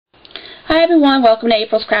Hi everyone, welcome to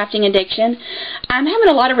April's Crafting Addiction. I'm having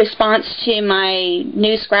a lot of response to my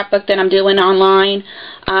new scrapbook that I'm doing online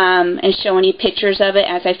and showing you pictures of it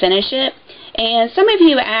as I finish it. And some of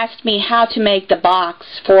you asked me how to make the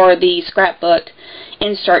box for the scrapbook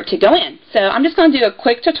insert to go in. So I'm just going to do a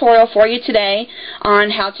quick tutorial for you today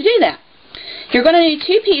on how to do that. You're going to need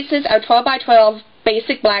two pieces of 12 by 12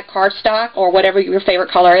 basic black cardstock or whatever your favorite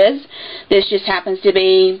color is. This just happens to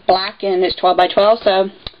be black and it's 12 by 12, so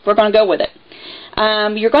we're going to go with it.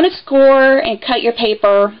 You're going to score and cut your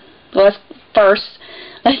paper. Let's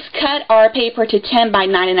cut our paper to 10 by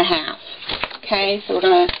 9.5. Okay, so we're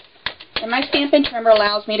going to, and my Stampin' Trimmer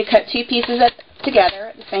allows me to cut two pieces together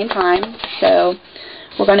at the same time. So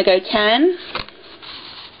we're going to go 10.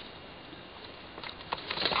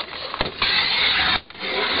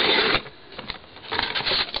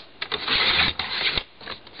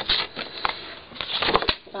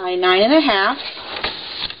 By 9.5.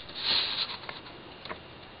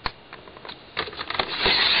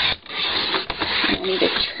 I need to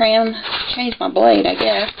change my blade, I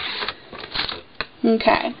guess.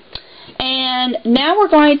 Okay. And now we're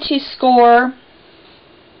going to score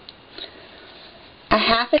a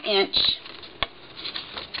 1/2 inch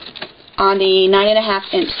on the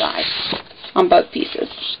 9.5 inch side on both pieces.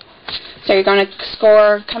 So you're going to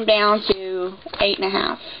score, come down to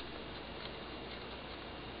 8.5.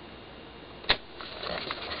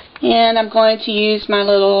 And I'm going to use my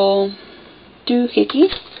little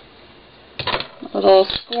doohickey, a little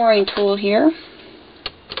scoring tool here.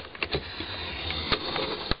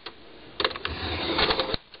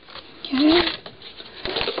 Okay,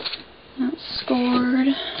 that's scored.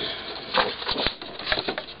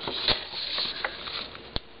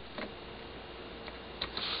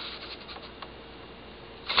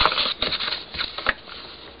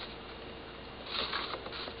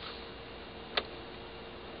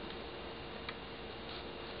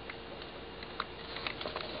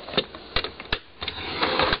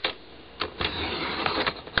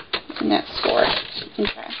 And that's scored.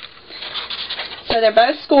 Okay. So they're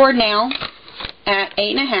both scored now at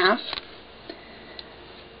 8.5.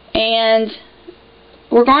 And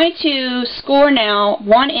we're going to score now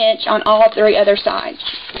 1 inch on all three other sides.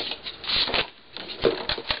 So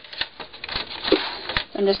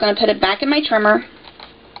I'm just going to put it back in my trimmer,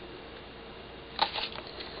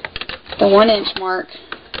 the 1 inch mark,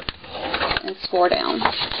 and score down.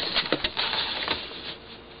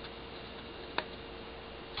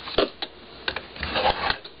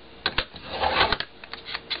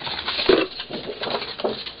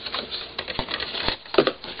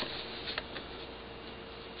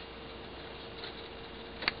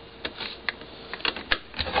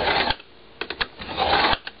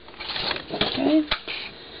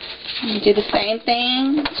 And do the same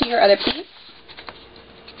thing to your other piece.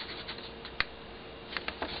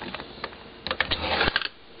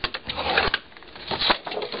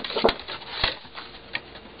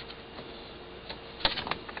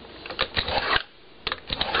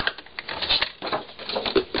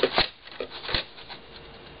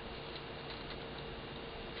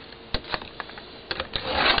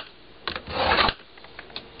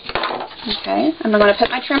 Okay, I'm going to put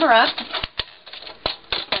my trimmer up.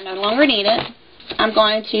 I no longer need it. I'm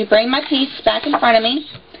going to bring my piece back in front of me,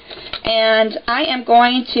 and I am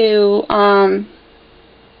going to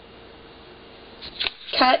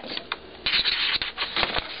cut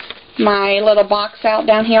my little box out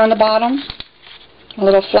down here on the bottom, a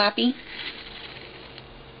little flappy.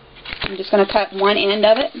 I'm just going to cut one end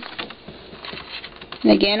of it,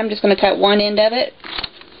 and again I'm just going to cut one end of it.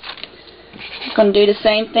 I'm going to do the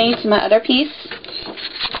same thing to my other piece.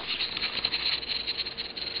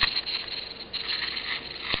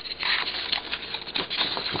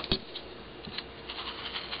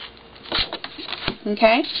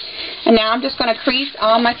 Okay, and now I'm just going to crease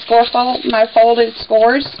all my my folded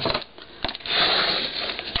scores.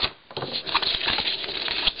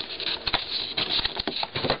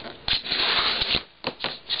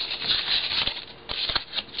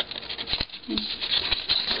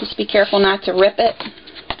 Just be careful not to rip it.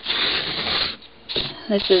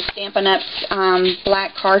 This is Stampin' Up's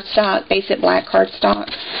black cardstock, basic black cardstock.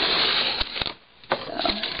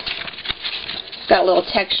 Got a little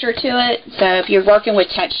texture to it, so if you're working with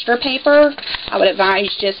texture paper, I would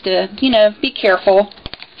advise just to, be careful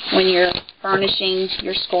when you're burnishing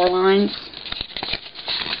your score lines.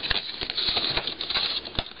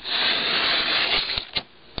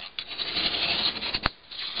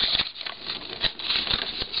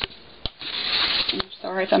 I'm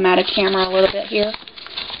sorry if I'm out of camera a little bit here.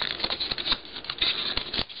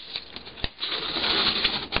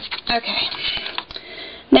 Okay.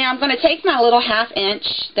 Now I'm going to take my little 1/2 inch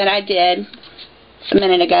that I did a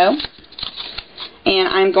minute ago, and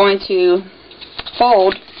I'm going to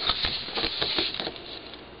fold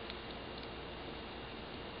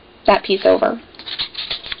that piece over.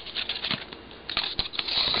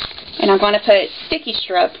 And I'm going to put sticky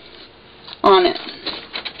strip on it.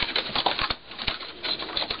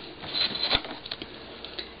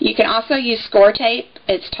 You can also use score tape.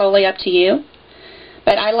 It's totally up to you.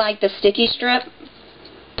 But I like the sticky strip,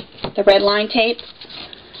 the red line tape.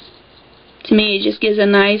 To me, it just gives a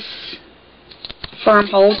nice firm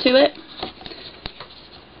hold to it.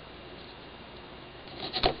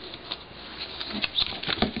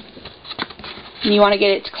 And you want to get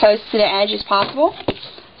it as close to the edge as possible.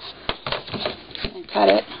 And cut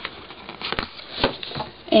it.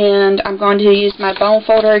 And I'm going to use my bone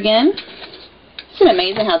folder again. Isn't it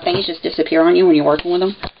amazing how things just disappear on you when you're working with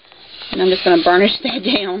them? And I'm just going to burnish that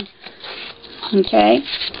down. Okay?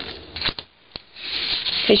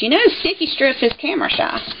 Because you know sticky strip is camera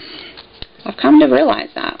shy. I've come to realize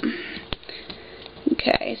that.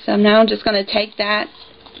 Okay, so now I'm just going to take that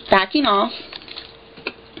backing off.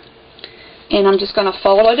 And I'm just going to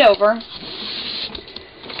fold it over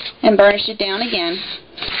and burnish it down again.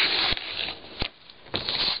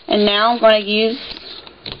 And now I'm going to use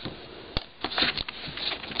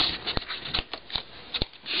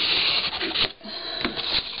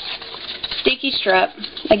sticky strip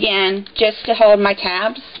again just to hold my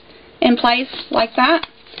tabs in place like that.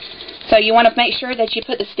 So you want to make sure that you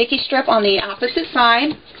put the sticky strip on the opposite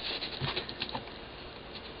side.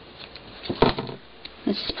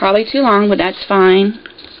 This is probably too long, but that's fine.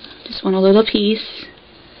 Just want a little piece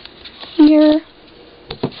here.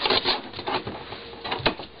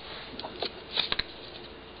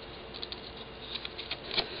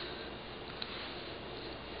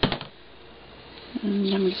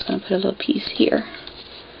 And I'm just going to put a little piece here.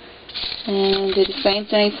 And do the same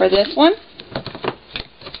thing for this one.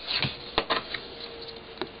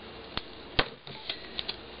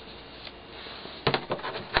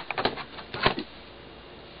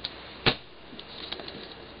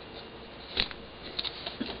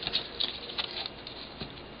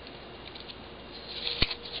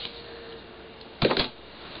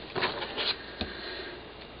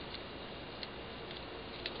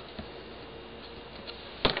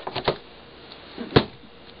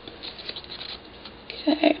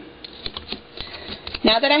 Okay.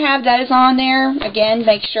 Now that I have those on there, again,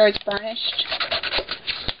 make sure it's burnished.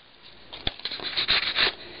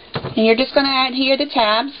 And you're just going to adhere the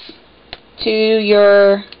tabs to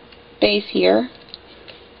your base here.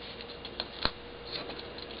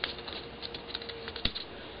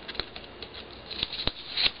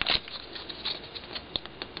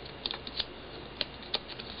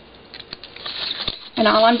 And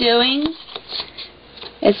all I'm doing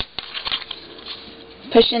is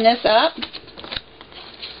pushing this up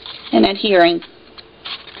and adhering.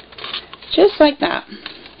 Just like that.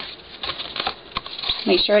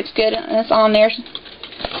 Make sure it's good and it's on there.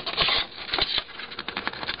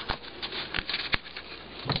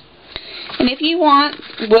 And if you want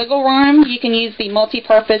wiggle room, you can use the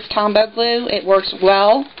multi-purpose Tombow glue. It works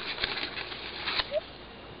well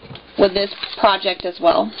with this project as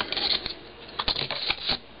well.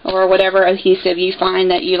 Or whatever adhesive you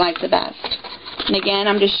find that you like the best. And again,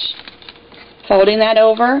 I'm just folding that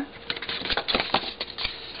over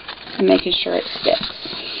and making sure it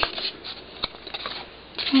sticks.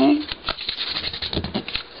 Okay.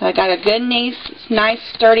 So I got a good, nice,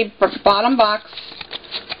 sturdy bottom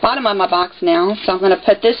of my box now. So I'm going to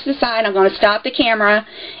put this aside. I'm going to stop the camera,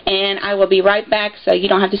 and I will be right back so you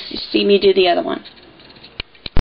don't have to see me do the other one.